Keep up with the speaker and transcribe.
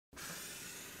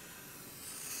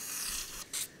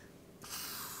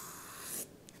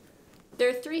There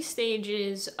are 3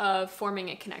 stages of forming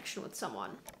a connection with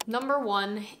someone. Number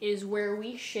 1 is where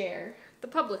we share the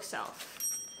public self.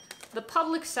 The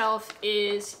public self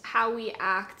is how we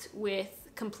act with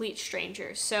complete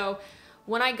strangers. So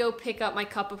when I go pick up my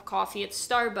cup of coffee at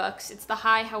Starbucks, it's the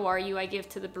 "hi, how are you" I give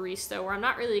to the barista, where I'm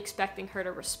not really expecting her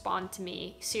to respond to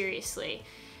me seriously.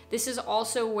 This is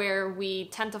also where we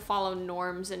tend to follow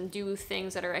norms and do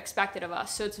things that are expected of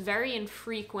us. So it's very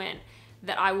infrequent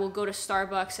that I will go to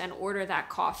Starbucks and order that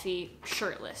coffee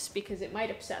shirtless, because it might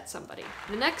upset somebody.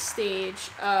 The next stage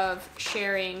of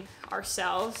sharing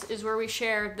ourselves is where we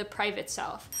share the private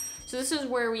self. So this is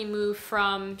where we move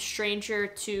from stranger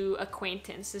to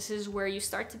acquaintance. This is where you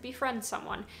start to befriend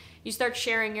someone. You start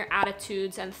sharing your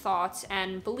attitudes and thoughts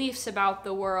and beliefs about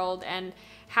the world and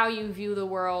how you view the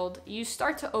world. You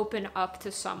start to open up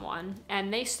to someone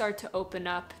and they start to open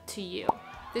up to you.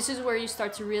 This is where you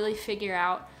start to really figure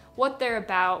out what they're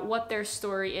about, what their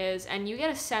story is, and you get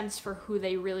a sense for who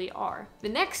they really are. The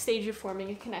next stage of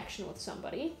forming a connection with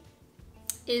somebody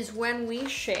is when we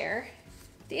share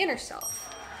the inner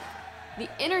self. The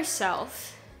inner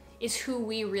self is who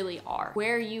we really are,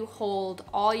 where you hold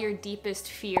all your deepest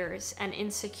fears and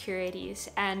insecurities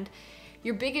and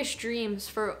your biggest dreams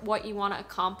for what you want to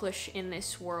accomplish in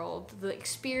this world, the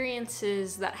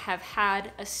experiences that have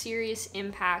had a serious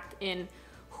impact in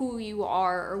who you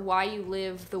are or why you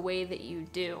live the way that you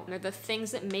do. They're the things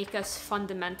that make us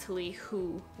fundamentally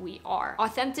who we are.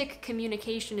 Authentic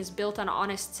communication is built on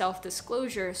honest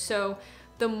self-disclosure, so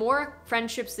the more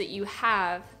friendships that you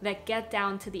have that get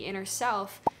down to the inner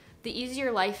self, the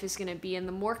easier life is gonna be and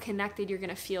the more connected you're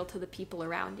gonna feel to the people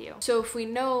around you. So if we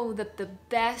know that the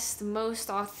best, most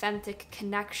authentic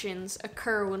connections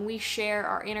occur when we share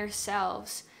our inner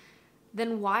selves,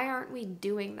 then why aren't we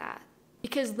doing that?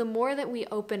 Because the more that we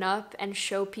open up and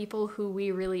show people who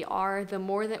we really are, the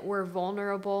more that we're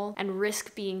vulnerable and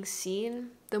risk being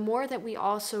seen, the more that we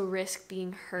also risk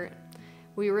being hurt.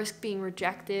 We risk being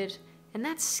rejected, and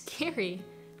that's scary.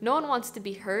 No one wants to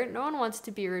be hurt, no one wants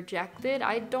to be rejected.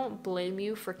 I don't blame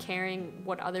you for caring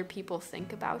what other people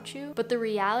think about you. But the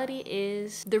reality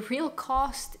is, the real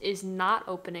cost is not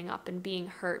opening up and being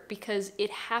hurt, because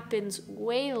it happens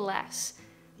way less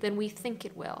than we think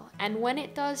it will. And when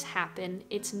it does happen,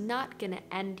 it's not gonna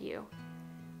end you.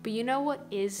 But you know what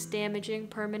is damaging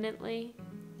permanently?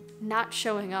 Not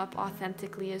showing up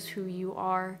authentically as who you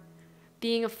are.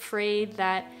 Being afraid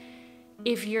that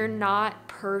if you're not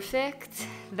perfect,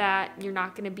 that you're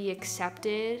not gonna be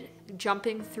accepted,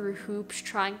 jumping through hoops,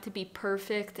 trying to be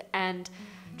perfect and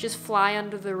just fly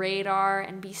under the radar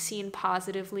and be seen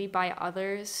positively by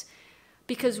others.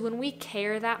 Because when we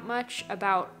care that much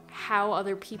about how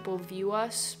other people view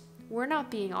us, we're not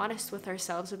being honest with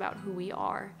ourselves about who we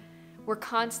are. We're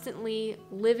constantly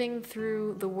living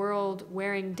through the world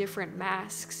wearing different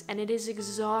masks, and it is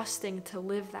exhausting to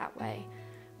live that way.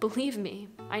 Believe me,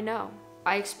 I know.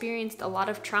 I experienced a lot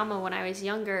of trauma when I was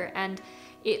younger, and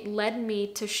it led me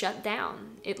to shut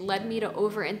down. It led me to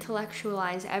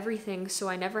over-intellectualize everything, so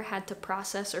I never had to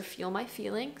process or feel my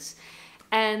feelings.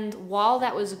 And while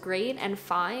that was great and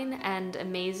fine and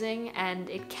amazing, and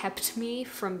it kept me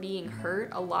from being hurt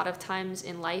a lot of times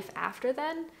in life after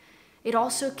then, it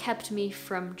also kept me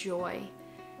from joy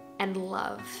and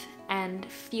love and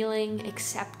feeling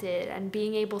accepted and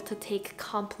being able to take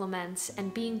compliments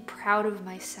and being proud of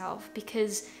myself.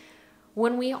 Because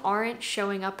when we aren't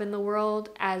showing up in the world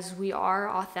as we are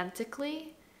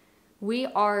authentically, we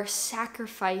are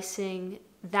sacrificing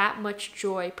that much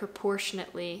joy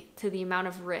proportionately to the amount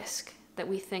of risk that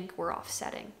we think we're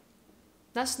offsetting.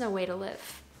 That's no way to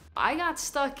live. I got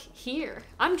stuck here.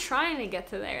 I'm trying to get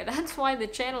to there. That's why the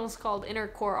channel is called Inner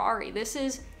Core Ari. This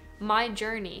is my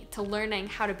journey to learning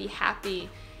how to be happy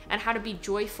and how to be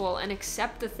joyful and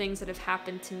accept the things that have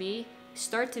happened to me,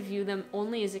 start to view them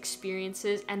only as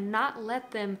experiences and not let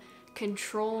them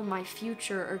control my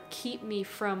future or keep me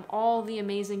from all the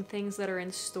amazing things that are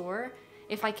in store,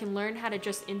 if I can learn how to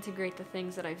just integrate the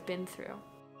things that I've been through.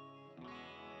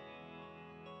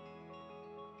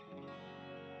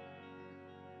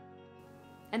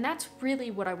 And that's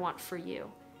really what I want for you.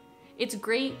 It's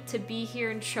great to be here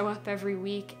and show up every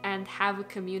week and have a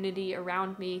community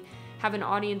around me, have an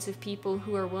audience of people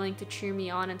who are willing to cheer me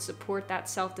on and support that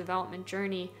self-development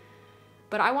journey.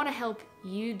 But I want to help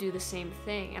you do the same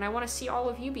thing, and I want to see all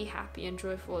of you be happy and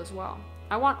joyful as well.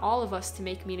 I want all of us to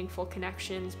make meaningful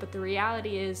connections, but the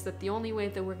reality is that the only way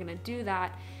that we're going to do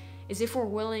that is if we're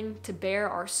willing to bare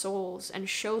our souls and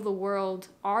show the world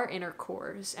our inner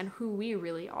cores and who we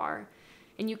really are.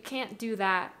 And you can't do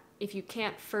that if you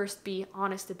can't first be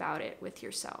honest about it with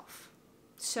yourself.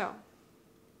 So,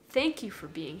 thank you for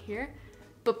being here.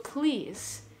 But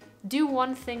please do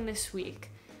one thing this week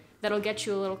that'll get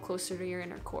you a little closer to your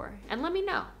inner core. And let me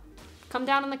know. Come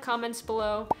down in the comments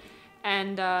below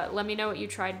and let me know what you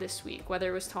tried this week, whether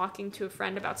it was talking to a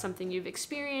friend about something you've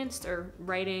experienced or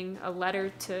writing a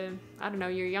letter to, I don't know,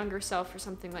 your younger self or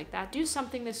something like that. Do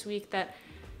something this week that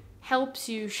helps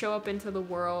you show up into the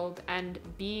world and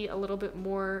be a little bit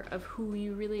more of who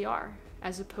you really are,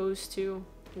 as opposed to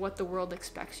what the world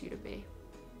expects you to be.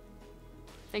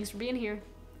 Thanks for being here.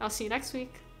 I'll see you next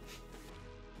week.